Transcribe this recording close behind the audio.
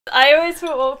I always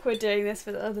feel awkward doing this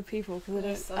with other people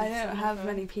because I don't have fun.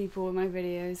 many people in my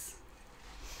videos.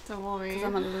 Don't worry. Because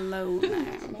I'm alone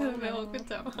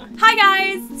now. Hi Hi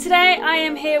guys! Today I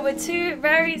am here with two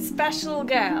very special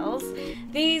girls.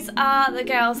 These are the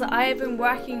girls that I have been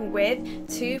working with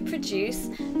to produce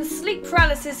the sleep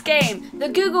paralysis game, the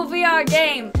Google VR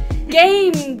game.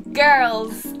 Game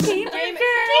Girls! Game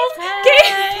Girls!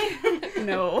 Game!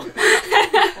 No.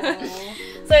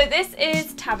 So this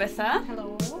is Tabitha.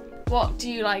 Hello. What do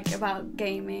you like about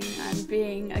gaming and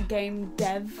being a game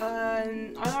dev?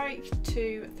 I like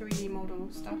to 3D model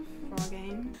stuff for our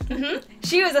game.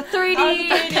 She was a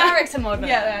 3D character model.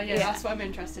 Yeah, that's what I'm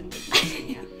interested in.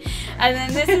 Yeah. And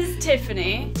then this is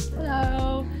Tiffany.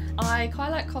 Hello. I quite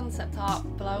like concept art,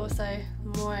 but I also,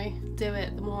 the more I do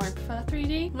it, the more I prefer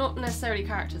 3D. Not necessarily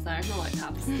characters though, not like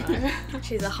tabs, no.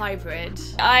 She's a hybrid.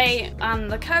 I am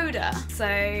the coder,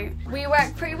 so we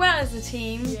work pretty well as a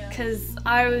team because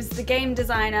I was the game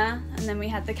designer and then we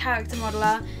had the character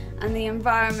modeler and the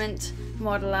environment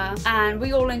modeler, and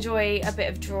we all enjoy a bit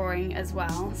of drawing as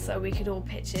well, so we could all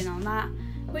pitch in on that,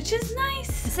 which is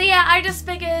nice. So yeah, I just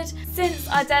figured since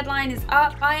our deadline is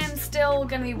up, I am still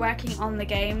going to be working on the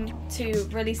game to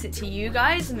release it to you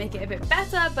guys and make it a bit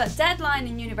better, but deadline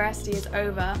in university is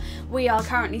over. We are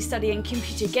currently studying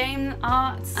computer game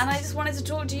arts, and I just wanted to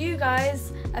talk to you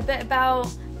guys a bit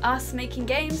about us making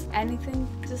games. Anything,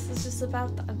 this is just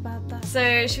about that.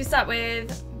 So should we start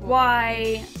with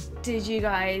why did you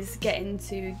guys get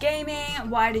into gaming?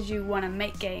 Why did you want to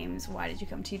make games? Why did you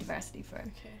come to university for it?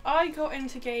 Okay. I got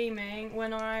into gaming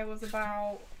when I was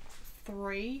about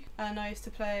 3, and I used to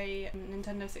play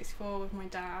Nintendo 64 with my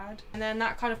dad, and then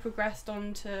that kind of progressed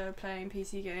on to playing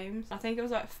PC games. I think it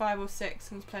was like 5 or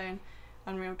 6 and was playing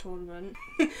Unreal Tournament.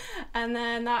 And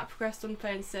then that progressed on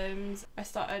playing Sims. I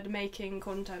started making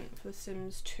content for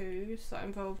Sims 2, so that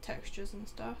involved textures and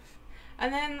stuff.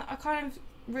 And then I kind of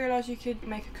realised you could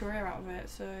make a career out of it,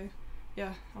 so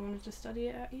yeah, I wanted to study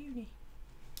it at uni.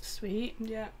 Sweet.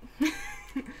 Yeah.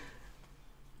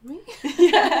 Me?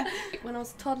 Yeah. When I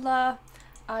was a toddler,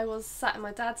 I was sat in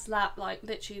my dad's lap like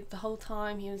literally the whole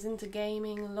time. He was into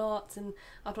gaming a lot, and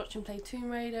I'd watch him play Tomb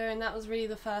Raider, and that was really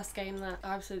the first game that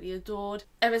I absolutely adored.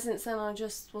 Ever since then I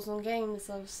just was on games.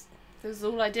 It was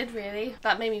all I did really.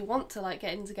 That made me want to like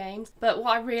get into games. But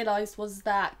what I realised was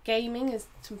that gaming is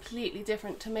completely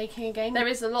different to making a game. There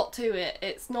is a lot to it.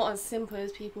 It's not as simple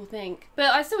as people think.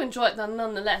 But I still enjoy it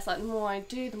nonetheless. Like the more I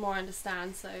do, the more I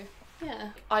understand. So yeah.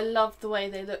 I loved the way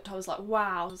they looked. I was like,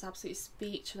 wow. I was absolutely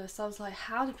speechless. I was like,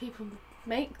 how do people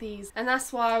make these? And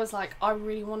that's why I was like, I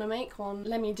really want to make one.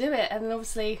 Let me do it. And then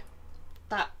obviously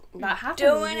that happened.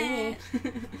 Doing it.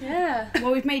 Yeah.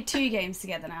 Well, we've made 2 games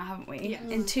together now, haven't we? Yeah.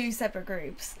 In 2 separate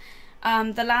groups.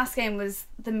 The last game was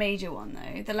the major one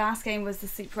though. The last game was the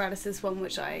sleep paralysis one,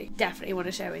 which I definitely want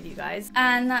to share with you guys.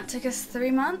 And that took us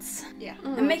 3 months. Yeah.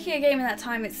 And making a game in that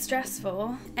time, it's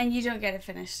stressful and you don't get it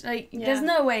finished. Like, there's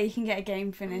no way you can get a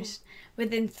game finished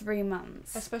within 3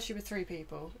 months. Especially with 3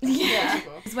 people. Yeah.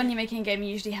 Because when you're making a game, you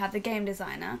usually have the game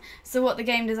designer. So what the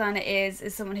game designer is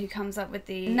someone who comes up with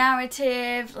the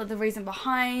narrative, or the reason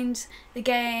behind the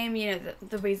game, you know,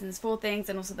 the reasons for things,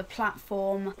 and also the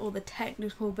platform, all the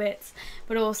technical bits,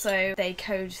 but also they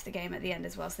code the game at the end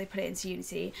as well. So they put it into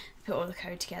Unity, put all the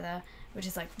code together, which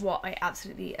is like what I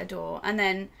absolutely adore. And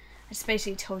then I just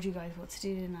basically told you guys what to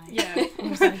do tonight. Yeah. I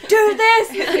was like, do this!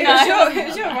 It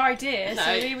was your idea,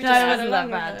 so we were just it wasn't that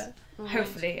along bad. with it.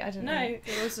 Hopefully, I don't know. No, it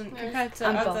wasn't compared to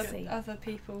I'm bossy. other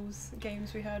people's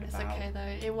games we heard It's about. okay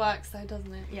though. It works though,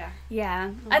 doesn't it? Yeah.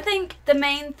 Yeah, I think the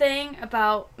main thing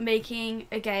about making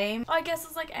a game, I guess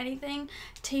it's like anything,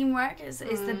 teamwork is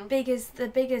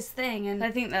the biggest thing, and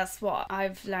I think that's what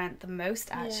I've learned the most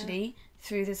actually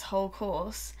through this whole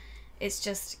course. It's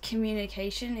just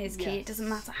communication is key. It doesn't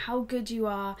matter how good you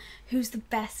are, who's the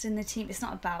best in the team. It's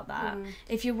not about that.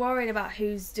 If you're worried about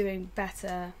who's doing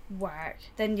better work,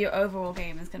 then your overall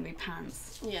game is going to be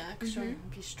pants. Yeah, because you'll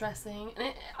be stressing.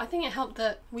 And I think it helped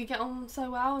that we get on so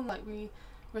well and like we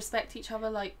respect each other.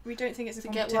 Like We don't think it's a to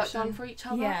competition. get work done for each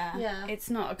other. Yeah.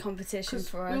 It's not a competition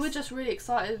for us. We were just really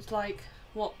excited, like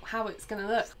how it's gonna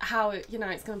look, how it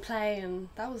it's gonna play, and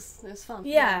it was fun.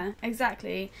 Yeah,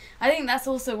 exactly. I think that's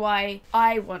also why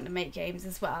I want to make games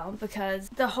as well, because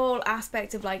the whole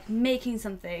aspect of like making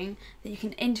something that you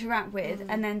can interact with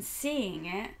and then seeing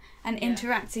it and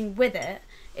interacting with it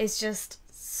is just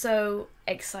so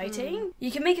exciting.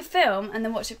 You can make a film and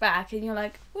then watch it back and you're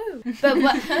like, woo. But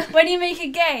when you make a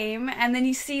game and then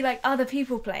you see like other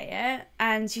people play it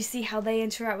and you see how they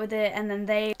interact with it and then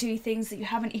they do things that you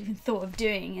haven't even thought of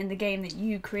doing in the game that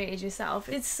you created yourself,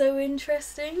 it's so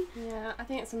interesting. Yeah, I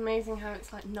think it's amazing how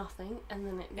it's like nothing and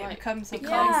then it like becomes something.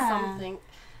 something.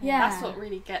 Yeah. That's what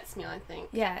really gets me, I think.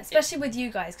 Yeah, especially with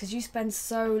you guys, because you spend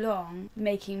so long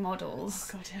making models.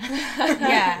 Oh god, yeah.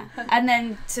 Yeah, and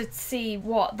then to see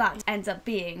what that ends up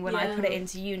being when I Yeah. put it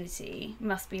into Unity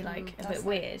must be like a That's bit like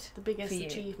weird. the biggest for you.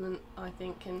 achievement, I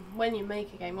think, and when you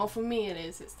make a game, well for me it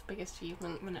is, it's the biggest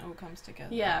achievement. When it all comes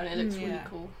together. Yeah, and it looks really Yeah.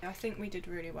 cool. I think we did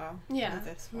really well Yeah, with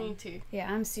this one. me too.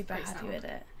 Yeah, I'm super Great happy sound. with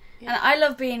it. Yeah. And I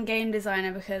love being game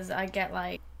designer because I get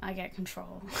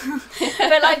control.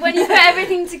 But like when you put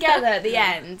everything together at the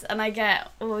end and I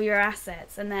get all your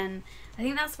assets, and then I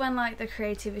think that's when like the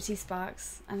creativity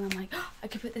sparks and I'm like, oh, I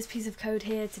could put this piece of code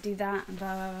here to do that and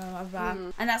blah blah blah blah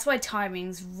blah. And that's why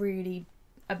timing's really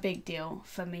a big deal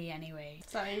for me anyway.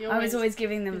 So I was always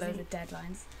giving them busy. loads of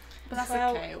deadlines. but that's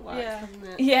Well, okay, it works, yeah. doesn't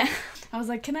it? Yeah. I was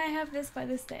like, can I have this by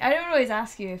this day? I don't always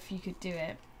ask you if you could do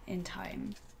it in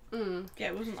time. Yeah,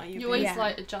 it wasn't like you you always Yeah.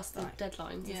 like adjust the Like,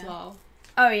 deadlines as yeah. well.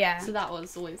 Oh yeah. So that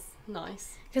was always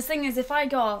nice. Because thing is, if I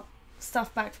got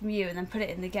stuff back from you and then put it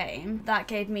in the game, that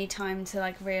gave me time to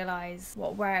like realise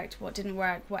what worked, what didn't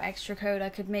work, what extra code I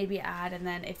could maybe add, and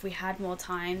then if we had more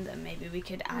time, then maybe we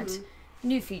could add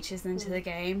new features into the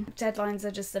game. Deadlines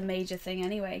are just a major thing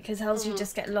anyway, because else you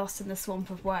just get lost in the swamp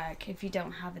of work if you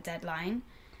don't have a deadline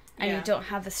and you don't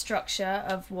have the structure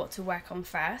of what to work on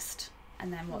first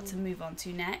and then what to move on to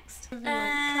next.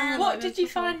 What did you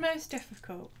find most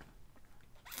difficult?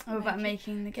 What about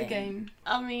making the game?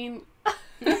 I mean,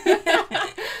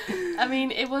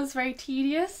 it was very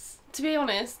tedious. To be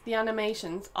honest, the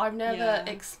animations, I've never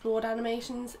explored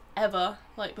animations ever,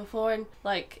 like before, and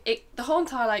like the whole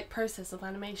entire like process of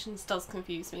animations does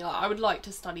confuse me. Like I would like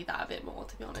to study that a bit more,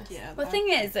 to be honest. Yeah. Well, the thing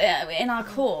is, in our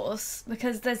course,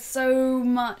 because there's so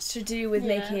much to do with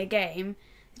Yeah. making a game,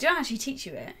 they don't actually teach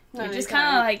you it. No, You they just kind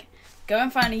of don't. like go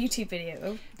and find a YouTube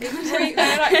video. they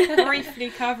like briefly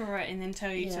cover it and then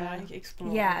tell you to Yeah. like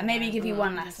explore. Yeah, it and maybe give you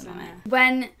one and lesson this on and it.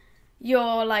 When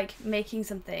you're like making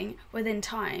something within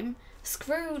time,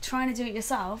 screw trying to do it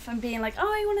yourself and being like, oh,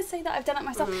 I want to say that I've done it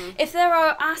myself. If there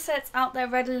are assets out there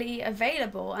readily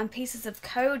available and pieces of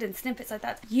code and snippets like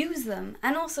that, use them.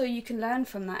 And also you can learn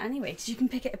from that anyway, because you can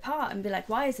pick it apart and be like,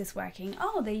 why is this working?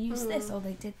 Oh, they used this or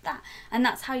they did that. And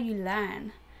that's how you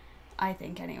learn, I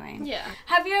think, anyway. Yeah.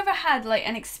 Have you ever had like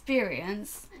an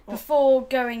experience before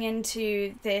going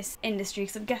into this industry,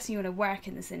 because I'm guessing you want to work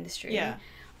in this industry, Yeah.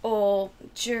 or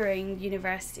during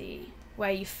university,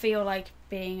 where you feel like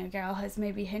being a girl has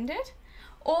maybe hindered,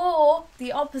 or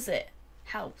the opposite,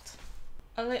 helped?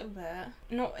 A little bit.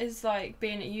 Not as like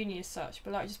being at uni as such,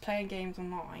 but like just playing games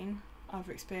online. I've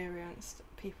experienced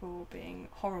people being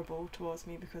horrible towards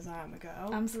me because I am a girl.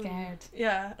 I'm scared.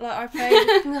 Yeah, like I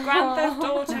played Grand Theft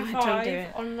Auto Don't do 5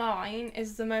 it. online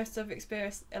is the most I've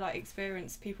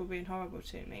experienced people being horrible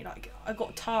to me. Like I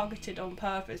got targeted on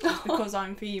purpose just because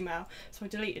I'm female, so I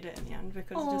deleted it in the end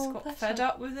because I just got bless fed her.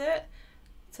 up with it.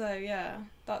 So yeah,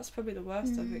 that's probably the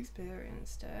worst I've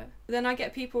experienced it. Then I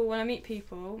get people, when I meet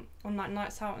people on like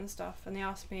nights out and stuff, and they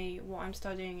ask me what I'm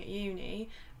studying at uni,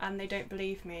 and they don't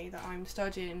believe me that I'm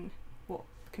studying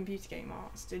computer game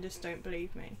arts. They just don't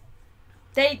believe me.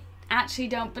 They actually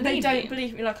don't believe They don't you.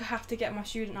 believe me. Like I have to get my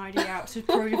student ID out to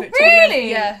prove it to Really? them.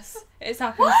 Yes, it's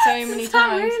happened so many Is that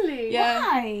times. really? Yeah.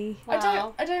 Why?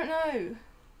 Wow. I don't know.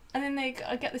 And then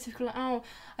I get this people like, oh,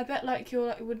 I bet like you're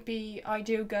like would be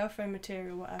ideal girlfriend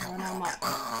material, whatever. And I'm like,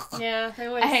 Yeah, they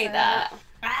always I hate say that.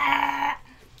 Ah!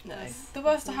 no. The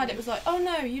worst I had, it was like, oh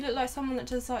no, you look like someone that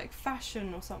does like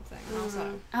fashion or something. And I was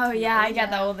like, Oh yeah, I get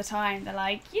that all the time. They're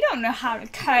like, you don't know how to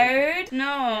code. No.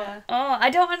 Yeah. Oh, I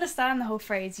don't understand the whole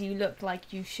phrase, you look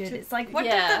like you should. It's like, what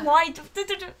Yeah. why?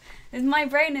 My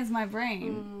brain is my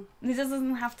brain. It just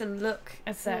doesn't have to look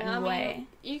a certain Yeah, I mean, way.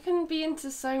 You can be into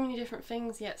so many different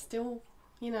things yet still,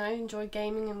 enjoy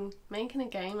gaming and making a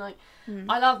game. Like,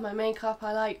 I love my makeup,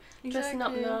 I like dressing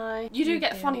up Exactly. nice. You do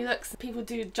get do. funny looks, people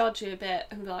do judge you a bit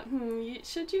and be like,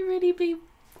 should you really be,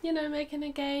 making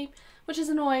a game? Which is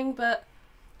annoying, but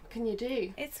what can you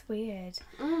do? It's weird.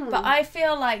 But I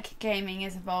feel like gaming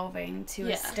is evolving to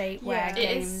Yeah. a state where Yeah. It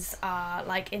games is. are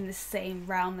like in the same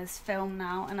realm as film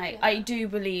now, and I do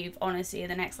believe honestly in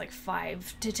the next like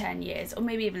 5 to 10 years or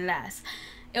maybe even less,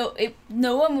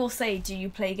 no one will say, do you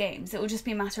play games? It will just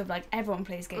be a matter of like, everyone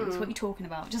plays games. What are you talking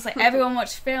about? Just like everyone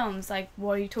watch films. Like,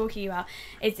 what are you talking about?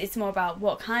 It's more about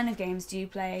what kind of games do you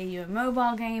play? Are you a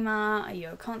mobile gamer? Are you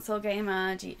a console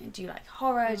gamer? Do you like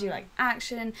horror? Do you like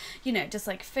action? You know, just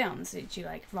like films. Do you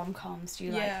like rom-coms? Do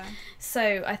you like...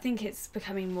 So I think it's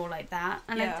becoming more like that.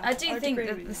 And I do think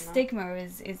that the stigma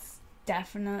is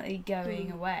definitely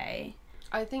going away.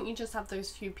 I think you just have those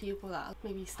few people that are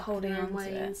maybe stuck holding in their own on to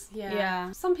it. ways.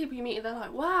 Yeah. Some people you meet, they're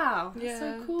like, wow, that's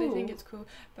so cool. They think it's cool.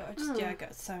 But I just, I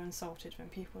get so insulted when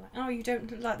people are like, oh, you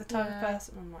don't look like the type of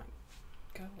person. I'm like,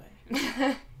 go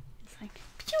away. It's like,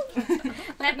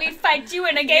 let me fight you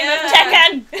in a game of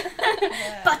Tekken!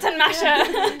 Button masher!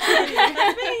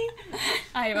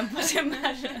 I am a button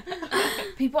masher.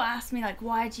 People ask me, like,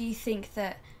 why do you think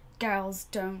that girls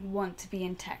don't want to be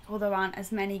in tech, or there aren't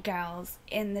as many girls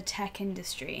in the tech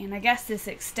industry? And I guess this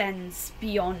extends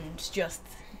beyond just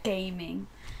gaming.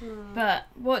 But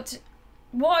what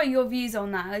are your views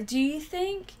on that? Like, do you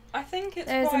think I think it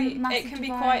can be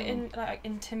quite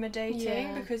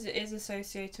intimidating because it is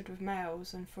associated with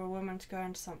males, and for a woman to go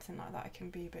into something like that, it can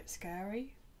be a bit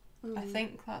scary. I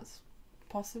think that's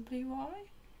possibly why.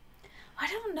 I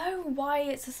don't know why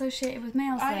it's associated with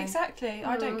males. Exactly.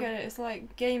 I don't get it. It's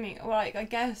like gaming. Well, like, I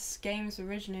guess games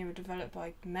originally were developed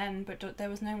by men, but there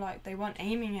was no, like, they weren't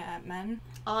aiming it at men.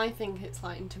 I think it's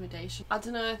like intimidation. I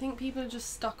don't know. I think people are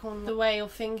just stuck on the way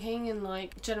of thinking and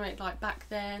like generate like back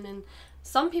then, and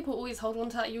some people always hold on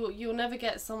to that. You'll never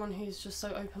get someone who's just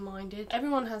so open-minded.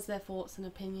 Everyone has their thoughts and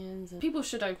opinions, and people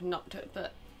should open up to it,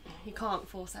 but you can't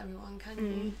force everyone, can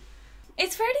you?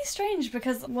 It's really strange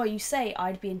because, well, you say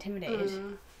I'd be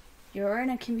intimidated. You're in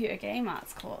a computer game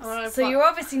arts course, so you're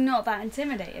obviously not that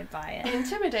intimidated by it. It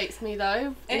intimidates me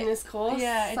though in this course.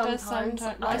 Yeah, it does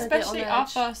sometimes. Especially our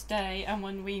first day, and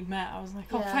when we met, I was like,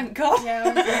 oh, thank God. Yeah, I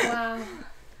was like, wow.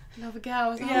 Another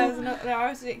girl. I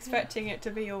was expecting it to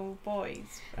be all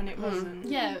boys, and it wasn't.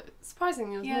 Yeah,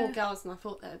 surprisingly, there was more girls than I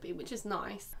thought there would be, which is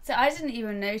nice. So I didn't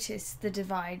even notice the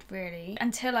divide really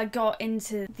until I got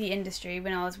into the industry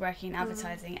when I was working in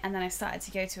advertising, and then I started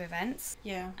to go to events.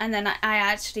 Yeah. And then I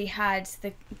actually had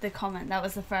the comment. That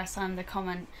was the first time the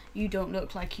comment, "You don't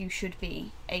look like you should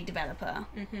be a developer,"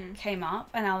 came up,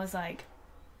 and I was like,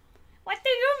 what do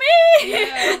you mean?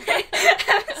 I was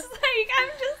like, I'm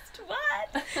just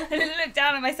what? I didn't look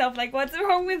down at myself like, what's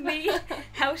wrong with me?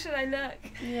 How should I look?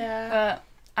 Yeah. But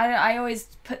I always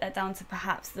put that down to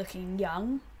perhaps looking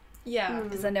young. Yeah.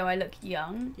 Because I know I look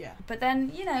young. Yeah. But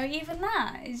then, you know, even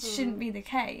that, it shouldn't be the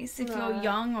case. If you're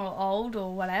young or old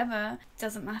or whatever, it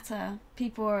doesn't matter.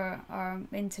 People are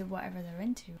into whatever they're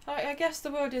into. I guess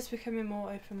the world is becoming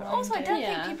more open-minded. Also, I don't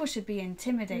think people should be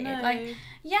intimidated. No. Like,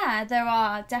 yeah, there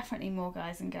are definitely more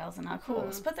guys and girls in our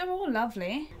course, but they're all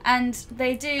lovely. And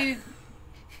they do...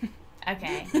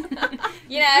 Okay.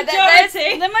 You know,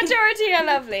 the majority are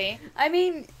lovely. I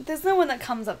mean, there's no one that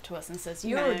comes up to us and says,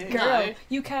 you're a girl,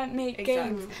 you can't make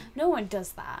games. No one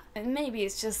does that. And maybe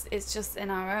it's just in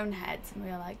our own heads, and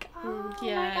we're like, oh my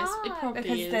God. It probably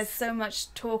because is. there's so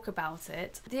much talk about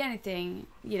it. The only thing,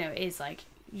 you know, is like,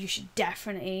 you should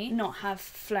definitely not have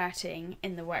flirting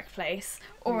in the workplace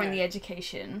or in the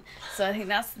education. So I think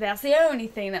that's the only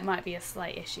thing that might be a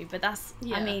slight issue. But that's,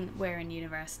 I mean, we're in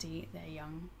university, they're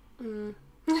young.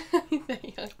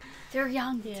 They're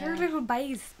young. They're little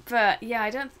babies. But yeah, I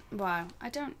don't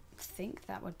think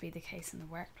that would be the case in the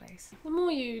workplace. The more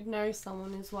you know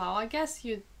someone as well, I guess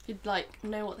you'd like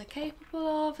know what they're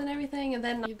capable of and everything, and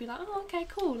then you'd be like, oh, okay,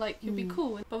 cool, like you'd be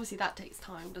cool. But obviously that takes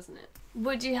time, doesn't it?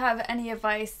 Would you have any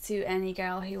advice to any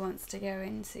girl who wants to go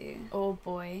into, or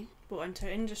boy, What,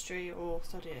 into industry or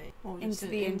study? Or into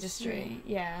the industry?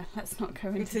 Yeah, let's not go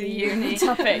into the uni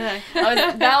topic.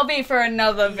 That'll be for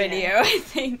another video, I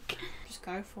think. Just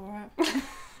go for it.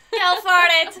 Go for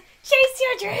it! Chase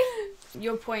your dream!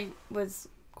 Your point was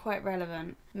quite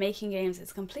relevant. Making games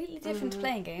is completely different to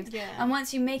playing games. Yeah. And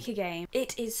once you make a game,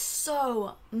 it is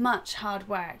so much hard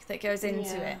work that goes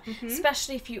into it.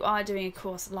 Especially if you are doing a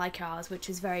course like ours, which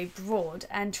is very broad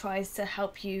and tries to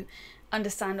help you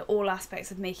understand all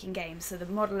aspects of making games. So the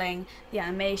modelling, the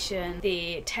animation,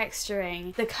 the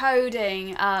texturing, the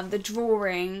coding, the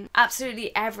drawing,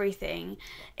 absolutely everything.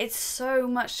 It's so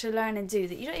much to learn and do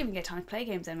that you don't even get time to play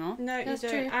games anymore. No, that's you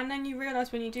don't. True. And then you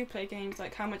realise when you do play games,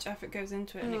 like, how much effort goes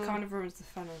into it, and it kind of ruins the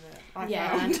fun of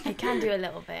it. It can do a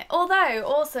little bit. Although,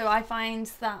 also, I find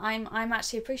that I'm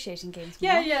actually appreciating games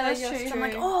more. Yeah, that's true. So I'm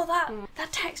like, oh,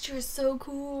 that texture is so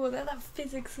cool. That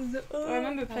physics is. I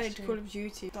remember playing Call of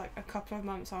Duty like a couple of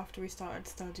months after we started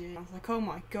studying. I was like, oh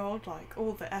my God, like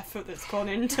all the effort that's gone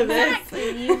into this.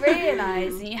 Exactly. You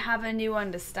realise and you have a new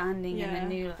understanding and a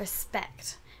new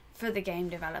respect for the game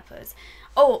developers.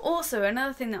 Oh, also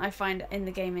another thing that I find in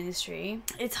the game industry,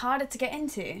 it's harder to get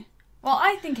into. Well,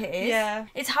 I think it is. Yeah.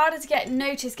 It's harder to get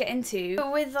into.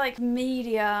 But with like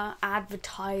media,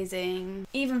 advertising,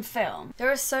 even film,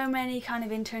 there are so many kind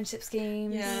of internship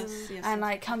schemes. Yes, And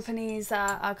like companies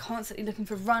that are constantly looking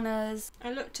for runners.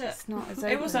 I looked at. It's not as It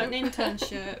open. wasn't an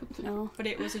internship, No. but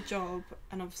it was a job,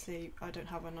 and obviously I don't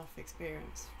have enough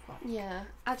experience Yeah, to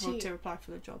actually, apply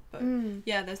for the job. But Mm.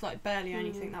 yeah, there's like barely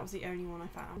anything. That was the only one I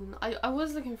found. I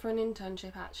was looking for an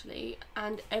internship actually,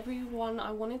 and everyone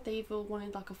I wanted, they either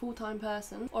wanted like a full-time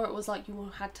person, or it was like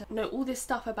you had to know all this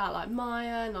stuff about like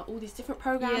Maya and like all these different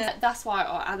programs. Yeah. That's why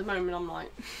at the moment I'm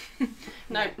like,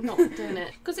 no, not doing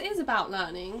it, because it is about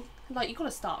learning. Like you got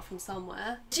to start from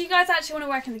somewhere. Do you guys actually want to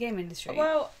work in the game industry?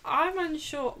 Well, I'm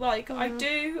unsure. Like I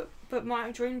do, but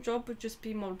my dream job would just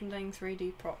be modelling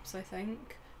 3D props, I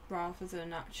think, rather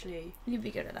than actually You'd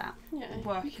be good at that. Yeah, you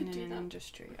working could in do an that.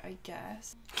 industry, I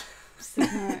guess.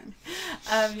 No.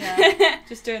 Yeah,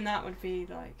 just doing that would be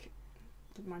like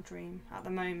my dream at the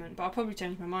moment. But I'll probably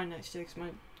change my mind next year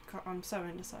because I'm so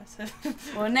indecisive.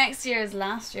 Well, next year is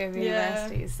last year of Yeah.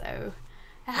 university, so.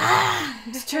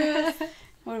 It's true.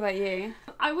 What about you?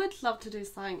 I would love to do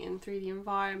something in 3D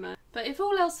environment, but if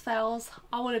all else fails,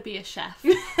 I want to be a chef.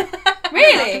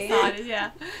 Really? I've decided,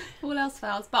 yeah. All else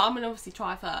fails, but I'm gonna obviously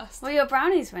try first. Well, your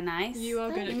brownies were nice. You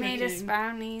are good You at made us cooking.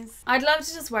 brownies. I'd love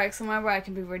to just work somewhere where I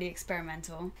can be really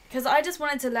experimental. Because I just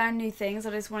wanted to learn new things.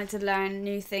 I just wanted to learn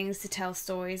new things to tell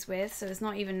stories with. So it's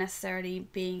not even necessarily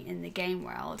being in the game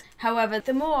world. However,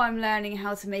 the more I'm learning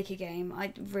how to make a game,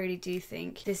 I really do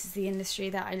think this is the industry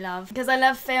that I love. Because I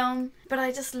love film, but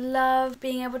I just love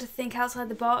being able to think outside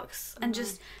the box and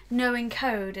just knowing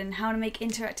code and how to make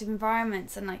interactive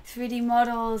environments and like 3D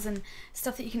models and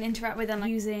stuff that you can interact with, and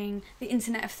like using the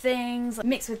Internet of Things like,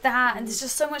 mixed with that. And there's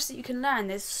just so much that you can learn.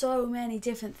 There's so many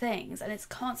different things and it's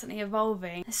constantly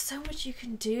evolving. There's so much you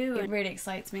can do. It really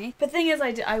excites me. But the thing is,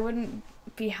 I wouldn't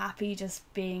be happy just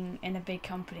being in a big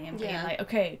company and being like,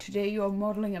 okay, today you're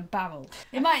modelling a barrel.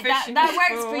 It might that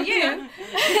works for you.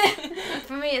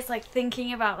 For me, it's like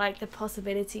thinking about like the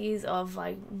possibilities of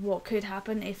like what could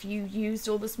happen if you used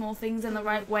all the small things in the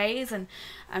right ways, and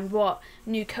what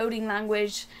new coding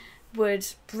language would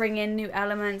bring in new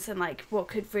elements, and like what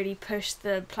could really push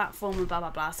the platform and blah blah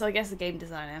blah. So I guess a game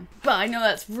designer. But I know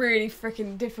that's really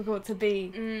freaking difficult to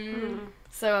be.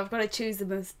 So I've got to choose the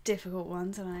most difficult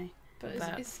one, don't I? But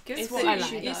it's good. It what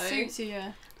suits you you, It though. suits you,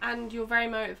 yeah. And you're very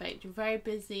motivated, you're very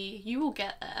busy, you will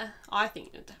get there. I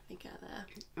think you'll definitely get there.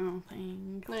 Oh,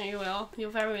 thanks. No, you will. You're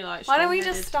very like Why don't we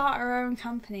just strong-headed. start our own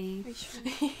company?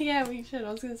 Yeah, we should.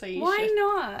 I was going to say you Why should.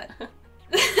 not?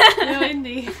 You're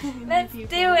indie. Let's Indie do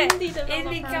people. it. Indie developer.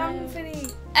 Indie company.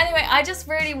 Anyway, I just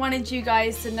really wanted you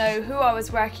guys to know who I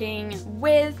was working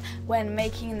with when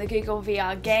making the Google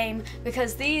VR game,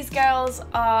 because these girls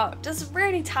are just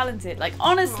really talented. Like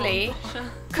honestly,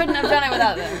 couldn't have done it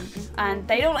without them. And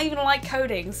they don't even like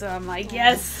coding, so I'm like,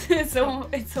 yes, it's all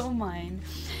mine.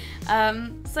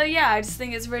 So yeah, I just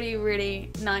think it's really, really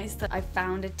nice that I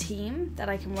found a team that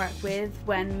I can work with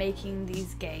when making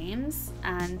these games,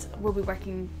 and will we be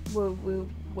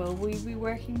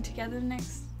working together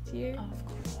next year? Of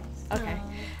course. Okay.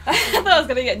 I thought I was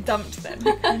gonna get dumped then.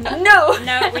 No!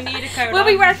 No, we need a coder. We'll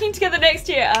be working together next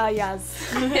year. Yes.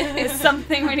 It's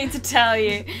something we need to tell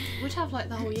you. We'd have like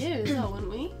the whole year as well,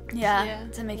 wouldn't we? Yeah,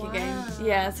 to make a game. Wow.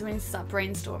 Yeah, so we need to start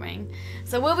brainstorming.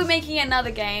 So we'll be making another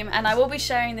game, and I will be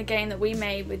sharing the game that we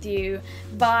made with you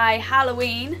by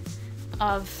Halloween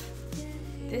of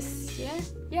this year?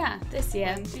 Yeah, this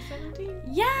year. 2017?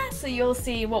 Yeah, so you'll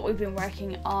see what we've been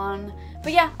working on.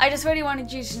 But yeah, I just really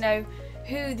wanted you to know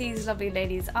who these lovely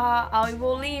ladies are. I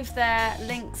will leave their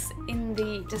links in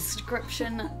the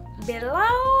description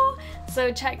below,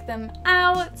 so check them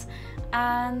out.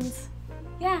 And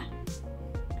yeah,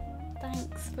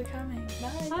 thanks for coming.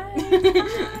 Bye.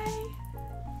 Bye.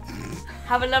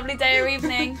 Have a lovely day or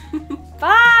evening.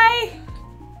 Bye.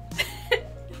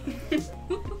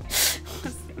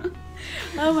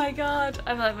 Oh my god,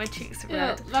 I'm like, my cheeks are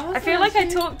red. Yeah, I feel like I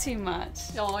talk too much.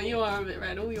 Oh, you are a bit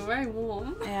red. Oh, you're very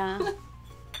warm. Yeah.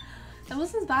 That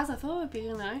wasn't as bad as I thought it would be,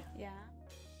 you know. Yeah.